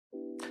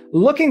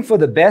Looking for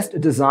the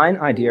best design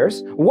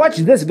ideas? Watch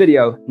this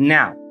video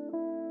now.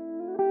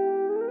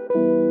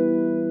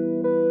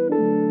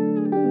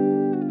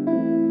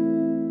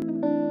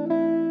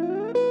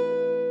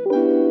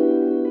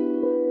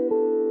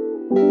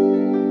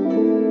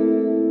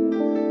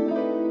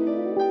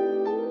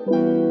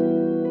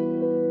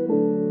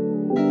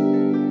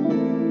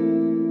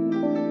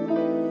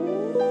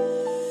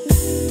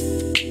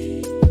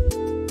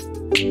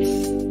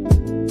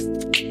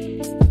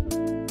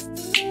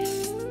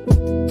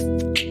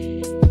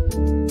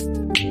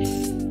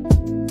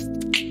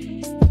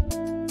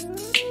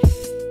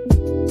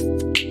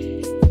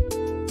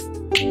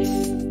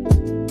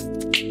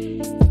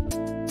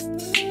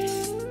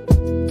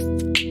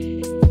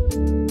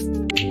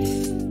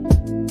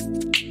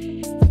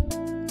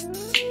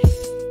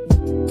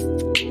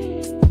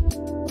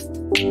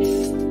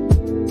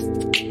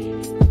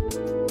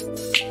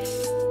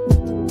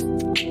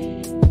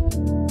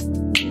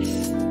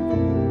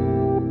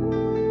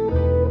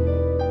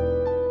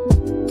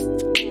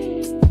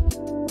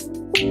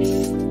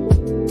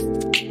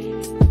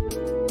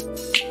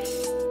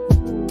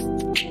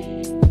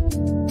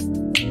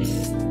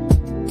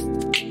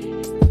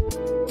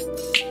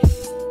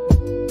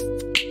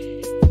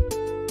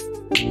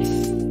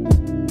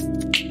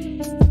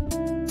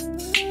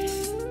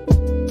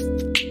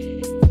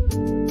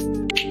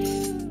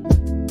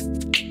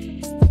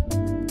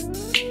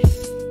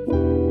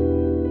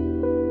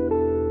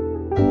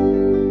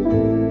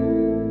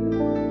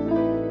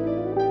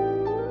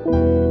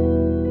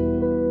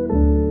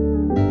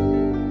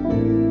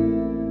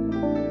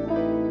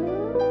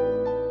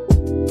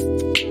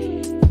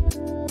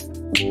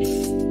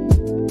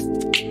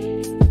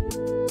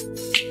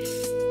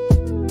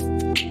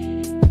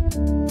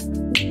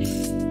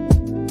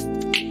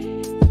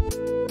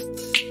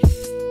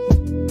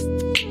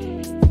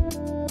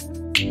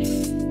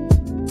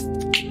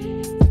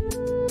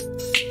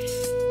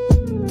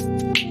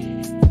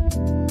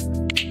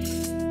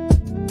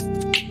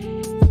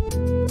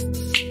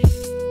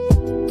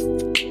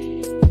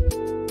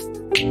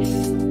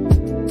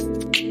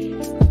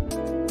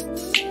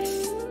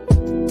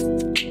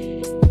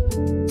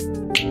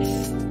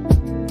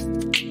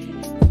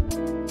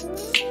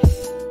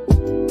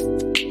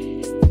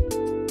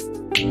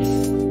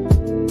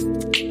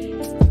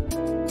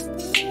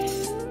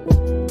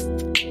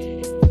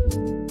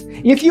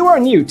 If you are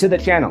new to the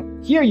channel,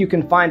 here you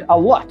can find a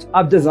lot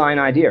of design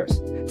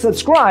ideas.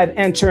 Subscribe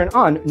and turn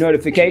on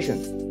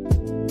notifications.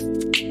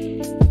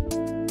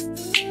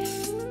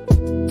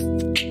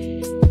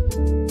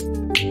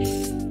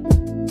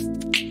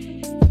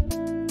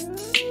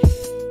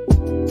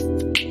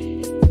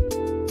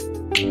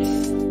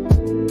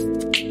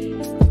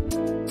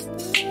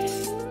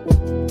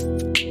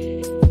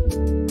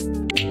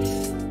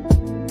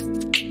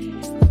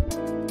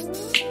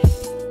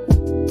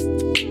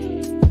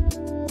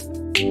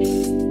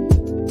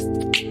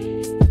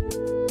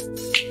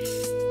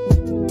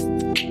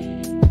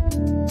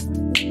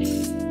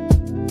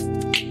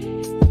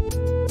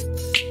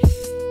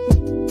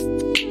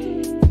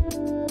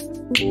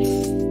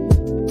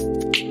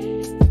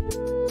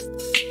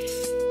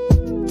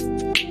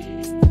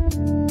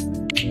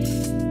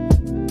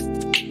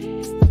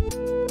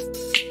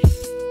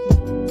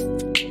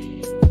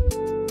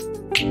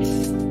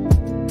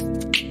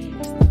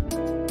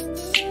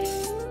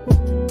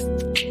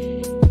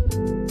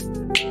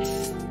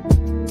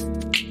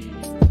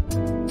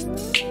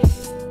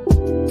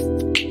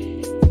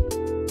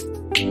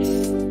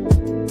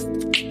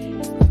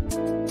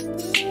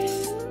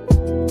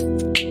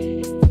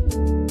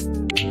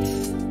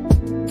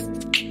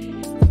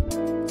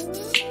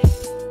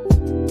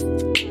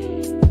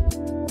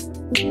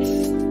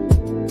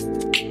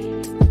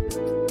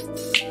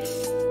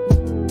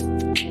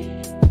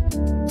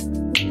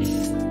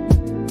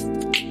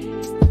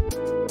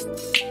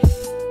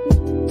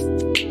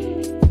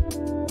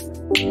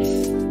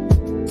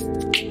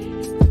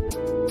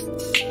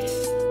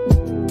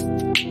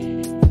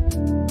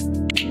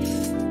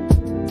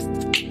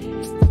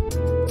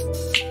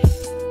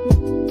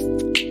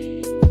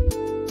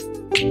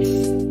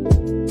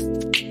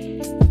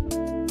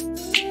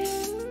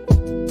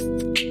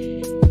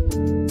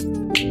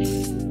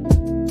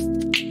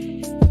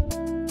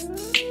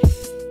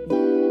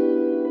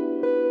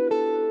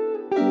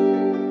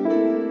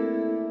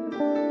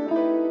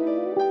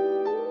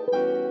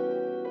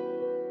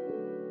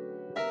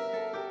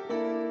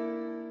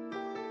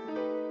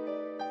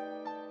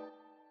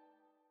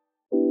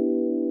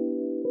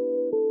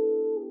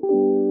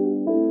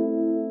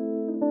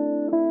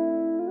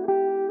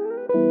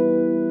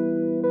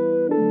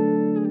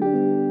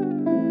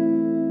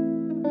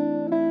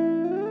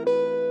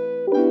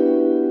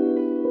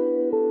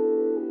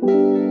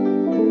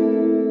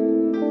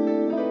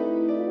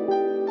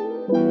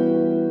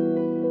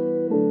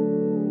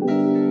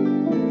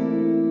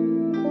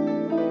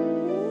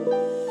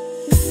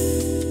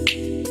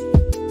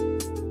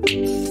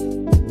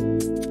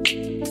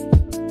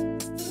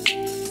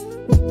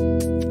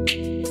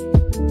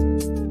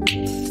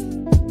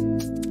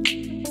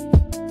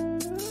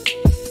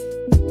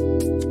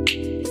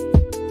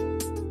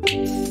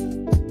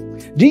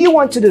 Do you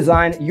want to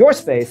design your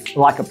space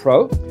like a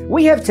pro?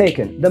 We have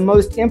taken the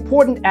most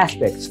important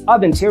aspects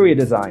of interior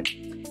design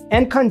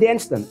and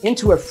condensed them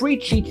into a free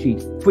cheat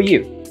sheet for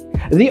you.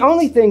 The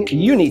only thing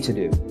you need to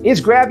do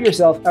is grab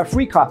yourself a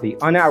free copy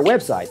on our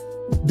website,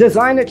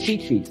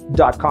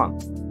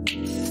 designercheatsheet.com.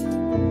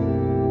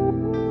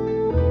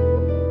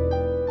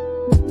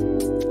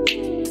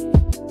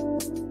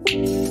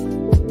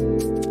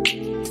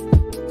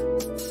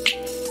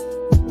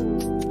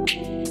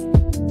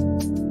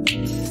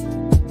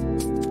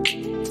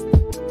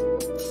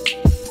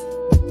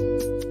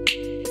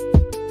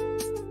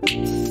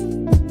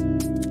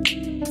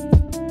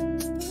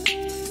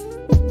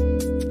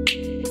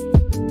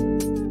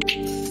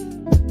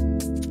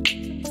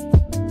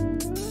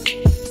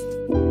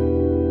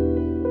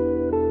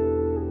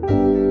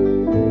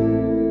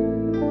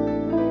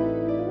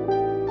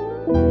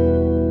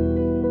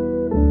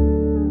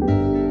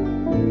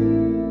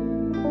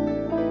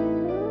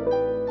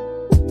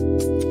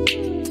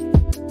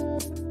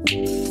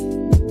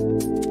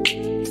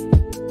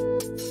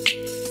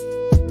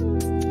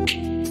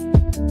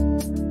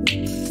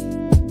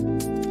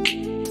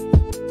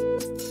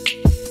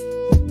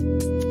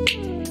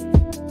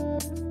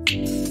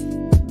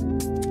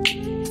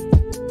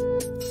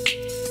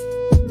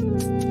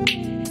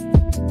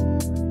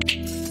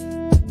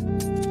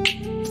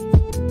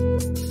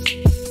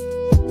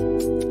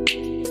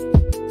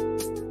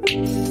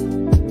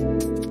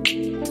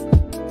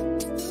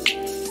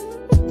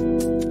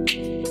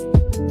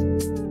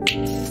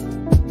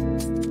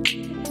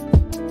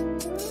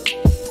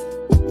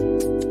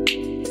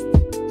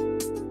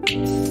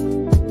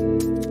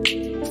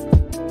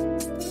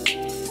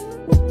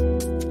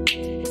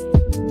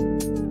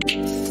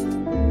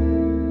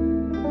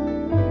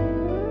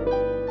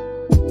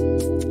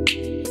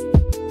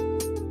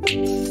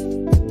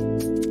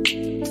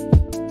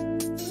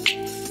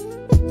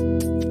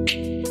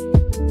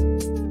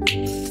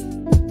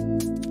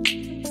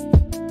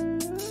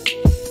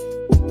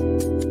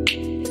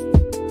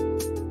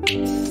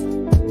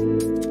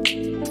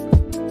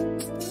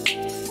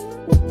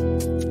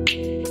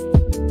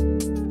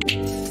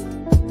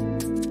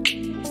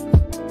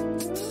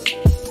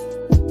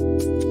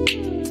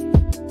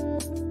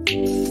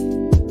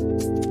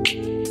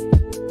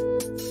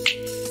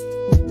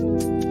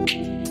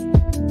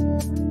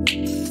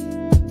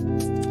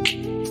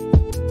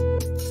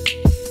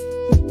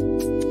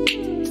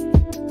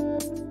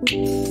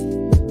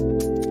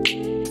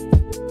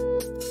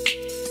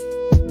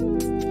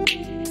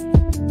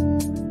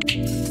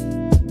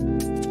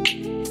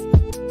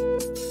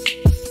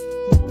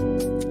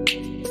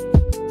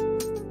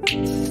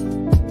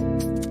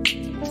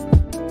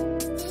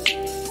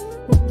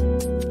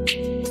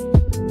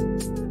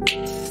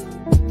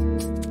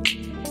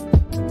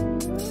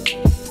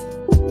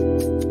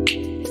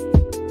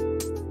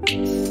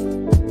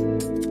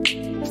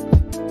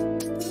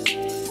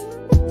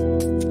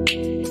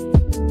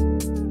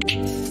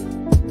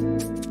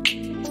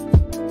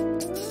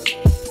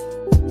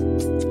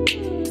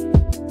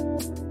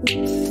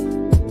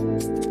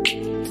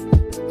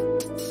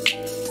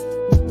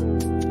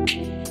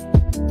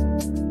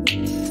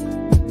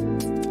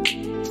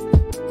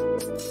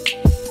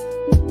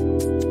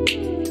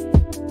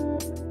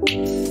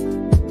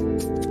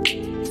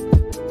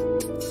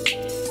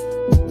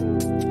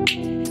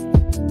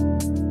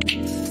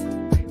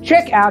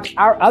 Check out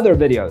our other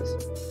videos.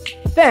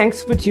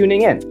 Thanks for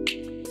tuning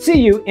in. See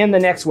you in the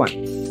next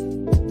one.